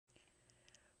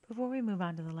Before we move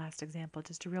on to the last example,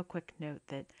 just a real quick note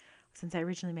that since I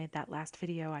originally made that last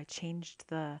video, I changed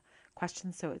the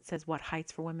question so it says what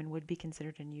heights for women would be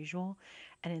considered unusual.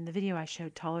 And in the video I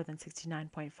showed taller than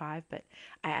 69.5, but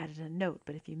I added a note.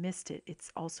 But if you missed it, it's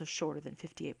also shorter than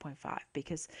 58.5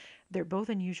 because they're both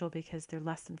unusual because they're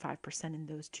less than 5% in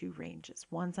those two ranges.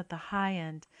 One's at the high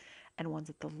end and one's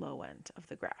at the low end of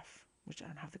the graph, which I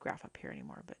don't have the graph up here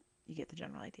anymore, but you get the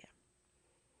general idea.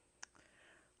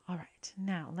 All right,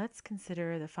 now let's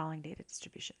consider the following data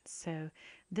distribution. So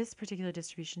this particular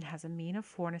distribution has a mean of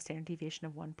 4 and a standard deviation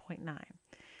of 1.9.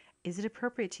 Is it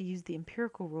appropriate to use the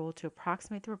empirical rule to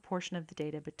approximate the proportion of the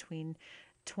data between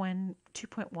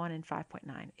 2.1 and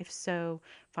 5.9? If so,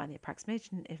 find the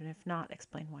approximation, and if not,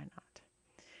 explain why not.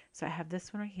 So I have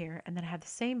this one right here, and then I have the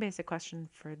same basic question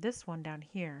for this one down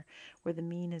here, where the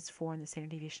mean is 4 and the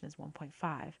standard deviation is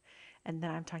 1.5, and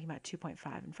then I'm talking about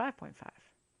 2.5 and 5.5.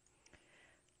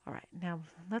 All right, now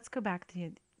let's go back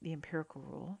to the empirical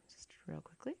rule just real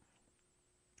quickly.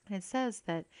 And it says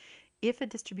that if a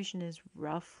distribution is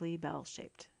roughly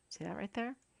bell-shaped, see that right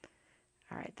there?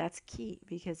 All right, that's key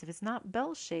because if it's not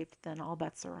bell-shaped, then all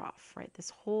bets are off, right?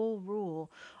 This whole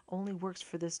rule only works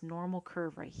for this normal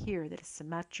curve right here that is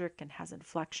symmetric and has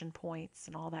inflection points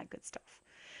and all that good stuff.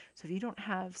 So if you don't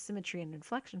have symmetry and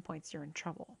inflection points, you're in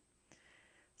trouble.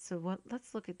 So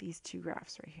let's look at these two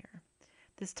graphs right here.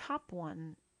 This top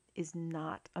one is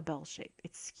not a bell shape.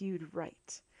 It's skewed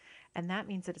right. And that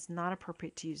means that it's not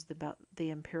appropriate to use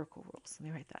the empirical rules. Let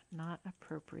me write that. Not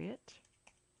appropriate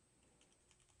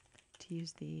to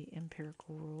use the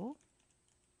empirical rule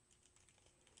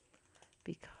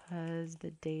because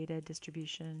the data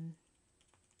distribution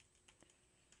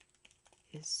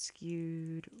is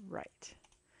skewed right,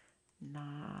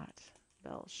 not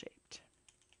bell-shaped.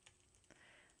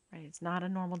 Right? It's not a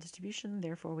normal distribution,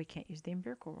 therefore we can't use the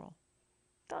empirical rule.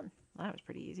 Done. Well, that was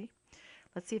pretty easy.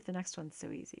 Let's see if the next one's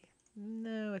so easy.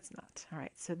 No, it's not. All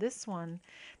right, so this one,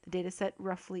 the data set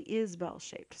roughly is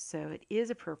bell-shaped, so it is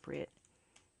appropriate.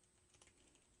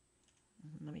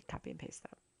 Let me copy and paste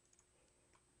that.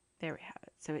 There we have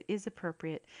it. So it is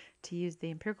appropriate to use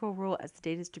the empirical rule as the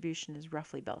data distribution is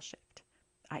roughly bell-shaped,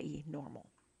 i.e. normal.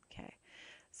 Okay,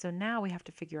 so now we have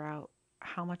to figure out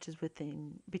how much is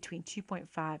between 2.5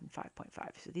 and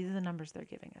 5.5. So these are the numbers they're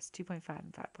giving us, 2.5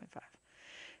 and 5.5.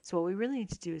 So what we really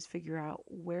need to do is figure out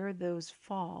where those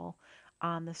fall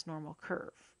on this normal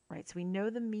curve, right? So we know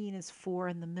the mean is 4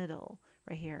 in the middle,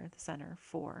 right here at the center,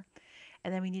 4.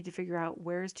 And then we need to figure out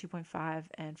where is 2.5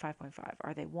 and 5.5.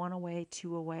 Are they 1 away,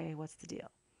 2 away? What's the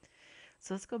deal?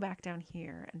 So let's go back down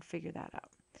here and figure that out.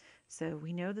 So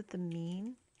we know that the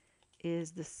mean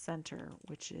is the center,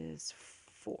 which is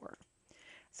 4.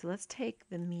 So let's take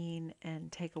the mean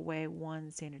and take away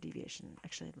 1 standard deviation.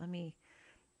 Actually, let me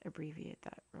abbreviate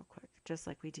that real quick, just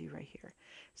like we do right here.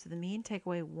 So the mean, take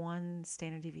away 1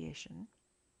 standard deviation.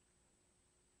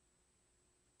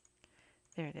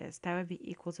 There it is. That would be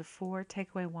equal to 4,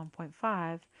 take away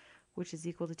 1.5, which is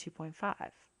equal to 2.5.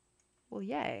 Well,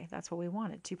 yay, that's what we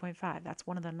wanted, 2.5. That's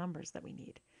one of the numbers that we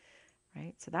need,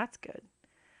 right? So that's good.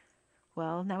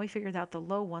 Well, now we figured out the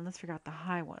low one. Let's figure out the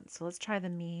high one. So let's try the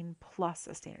mean plus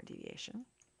a standard deviation.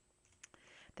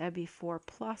 That would be 4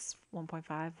 plus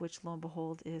 1.5, which lo and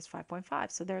behold is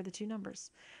 5.5. So there are the two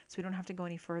numbers. So we don't have to go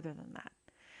any further than that.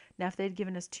 Now, if they'd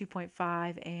given us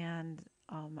 2.5 and,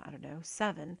 I don't know,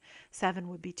 7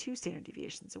 would be 2 standard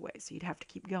deviations away. So you'd have to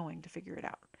keep going to figure it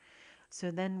out.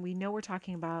 So then we know we're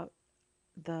talking about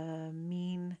the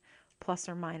mean plus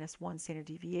or minus 1 standard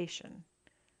deviation.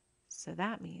 So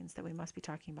that means that we must be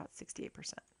talking about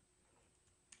 68%.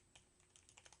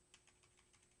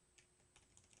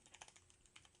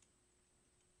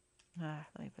 Let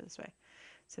me put it this way.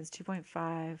 Since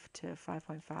 2.5 to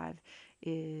 5.5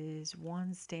 is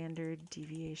 1 standard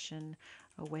deviation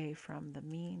away from the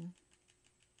mean,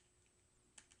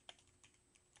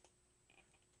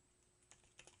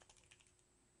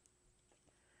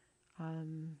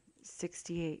 um,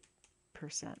 68%,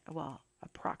 well,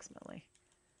 approximately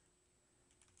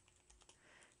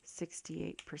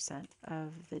 68%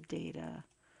 of the data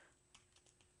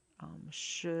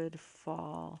should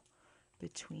fall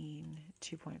between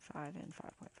 2.5 and 5.5.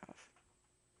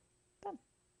 Done.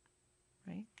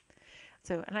 Right?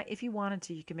 So, and if you wanted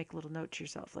to, you can make a little note to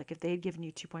yourself. Like if they had given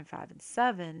you 2.5 and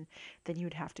 7, then you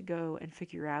would have to go and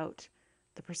figure out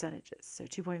the percentages. So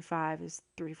 2.5 is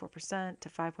 34%, to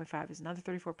 5.5 is another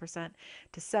 34%,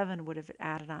 to 7 would have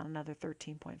added on another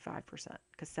 13.5%,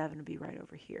 because 7 would be right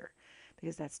over here,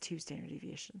 because that's 2 standard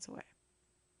deviations away.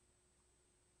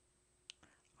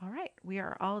 All right, we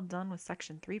are all done with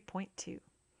section 3.2.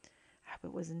 I hope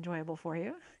it was enjoyable for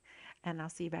you. and I'll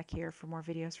see you back here for more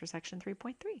videos for section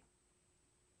 3.3.